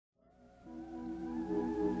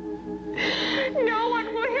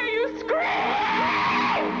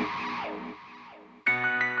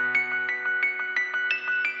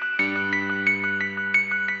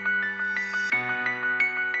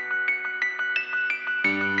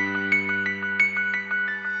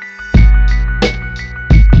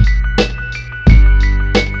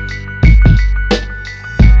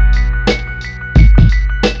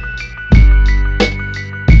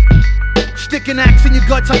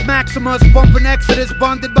like Maximus, bumping Exodus,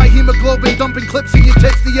 bonded by hemoglobin, dumping clips in your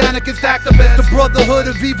tits, the anarchist activist. The brotherhood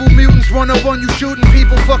of evil mutants run up on you shooting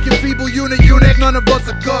people, fuck your feeble eunuch, none of us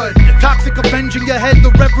are good. Toxic avenging your head,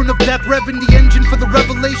 the reverend of death, revving the engine for the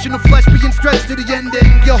revelation of flesh being stretched to the ending.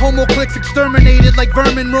 Your homo cliques exterminated like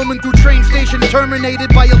vermin roaming through train stations,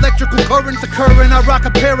 terminated by electrical currents occurring. I rock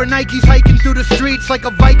a pair of Nikes hiking through the streets like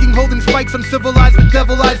a Viking holding spikes, uncivilized with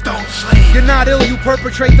devil eyes. Don't sleep. You're not ill, you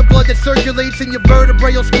perpetrate the blood that circulates in your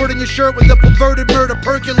vertebrae, or squirting your shirt when the perverted murder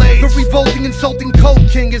percolates. The revolting, insulting coke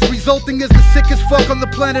king is resulting as the sickest fuck on the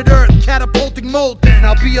planet Earth, catapulting molten.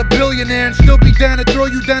 I'll be a billionaire and still be down to throw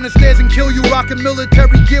you down the stairs and kill you, rocking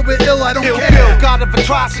military gear with ill, I don't care. God of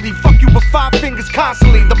atrocity, fuck you with 5 fingers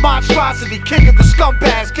constantly. The monstrosity, king of the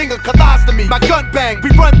scumbags, king of colostomy. My gun bang,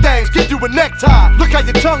 we run things, give you a necktie. Look how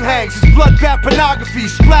your tongue hangs, it's bloodbath pornography,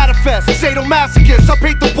 splatterfest, sadomasochist. I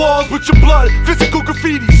paint the walls with your blood, physical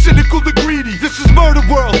graffiti, cynical the greedy. This is murder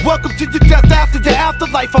world, welcome to your death after your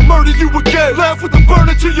afterlife. I'll murder you again, laugh with a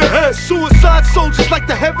burner to your head. Suicide soldiers like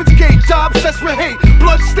the heaven's gate, die obsessed with hate.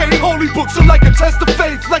 Bloodstained holy books are like a test of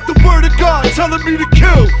faith, like the word of God telling me to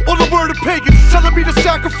kill, or the word of pagans telling me to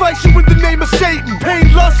sacrifice you in the name of Satan.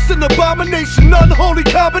 Pain, lust, and abomination, unholy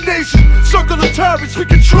combination. Circle of tyrants, we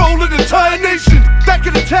control an entire nation that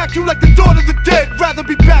can attack you like the dawn of the dead. Rather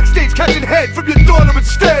be backstage catching head from your daughter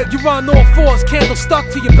instead. You're on all fours, candle stuck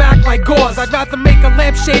to your back like gauze. I'd rather make a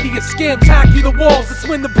lampshade of your skin, tack you the walls. That's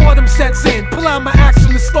when the boredom sets in. Pull out my axe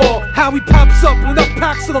from the store. How he pops up when enough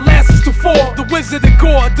packs of the last is to fall. The wizard of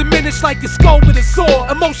gore, diminished like your skull with a saw.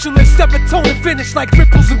 Emotionless, serotonin finished like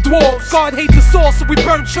cripples and dwarves. God hates us all, so we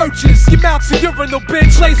burn churches. Your mouth's a urinal,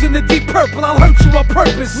 bitch. Lays in the deep purple, I'll hurt you on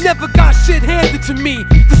purpose. Never got shit handed to me.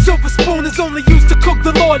 The silver spoon is only used to cook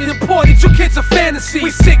the Lord. It important, you kids are fantasy.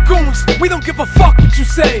 We sick goons, we don't give a fuck what you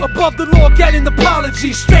say. Above the law, get an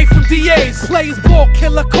apology straight from DAs. Players ball,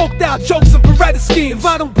 killer, coked out jokes and Beretta schemes. If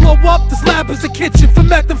I don't blow up, this lab is the kitchen for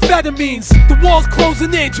methamphetamines. The wall's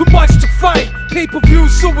closing in, too much to fight. Pay-per-view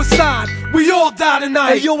suicide, we all die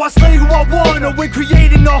tonight. Hey yo, I slay who I wanna when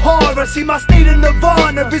creating the horror. See my state of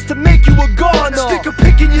nirvana is to make you a goner. Stick a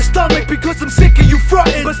pick in your stomach because I'm sick of you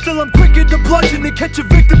frontin', but still I'm quicker to bludgeon and catch a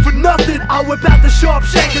victim for nothing. I whip out the sharp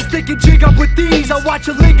shank and stick a jig up with these. I watch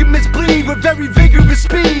your ligaments bleed with very vigorous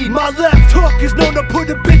speed. My left hook is known to put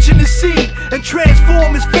a bitch in the seat and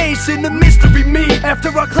transform his face into mystery meat.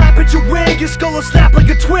 After I clap at your wig, your skull will snap like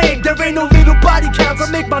a twig. There ain't no little body counts, I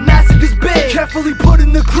make my massacres big. Carefully put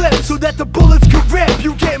in the clip so that the bullets can rip.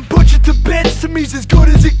 You getting butchered to bits, to me's as good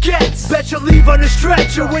as it gets. Bet you leave on a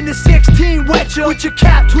stretcher when the 16 wet you, with your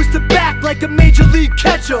cap twisted back like a major league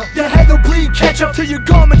catcher. Your head will bleed, catch up till your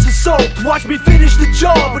garments are soaked. Watch me finish the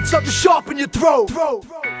job with something sharp in your throat.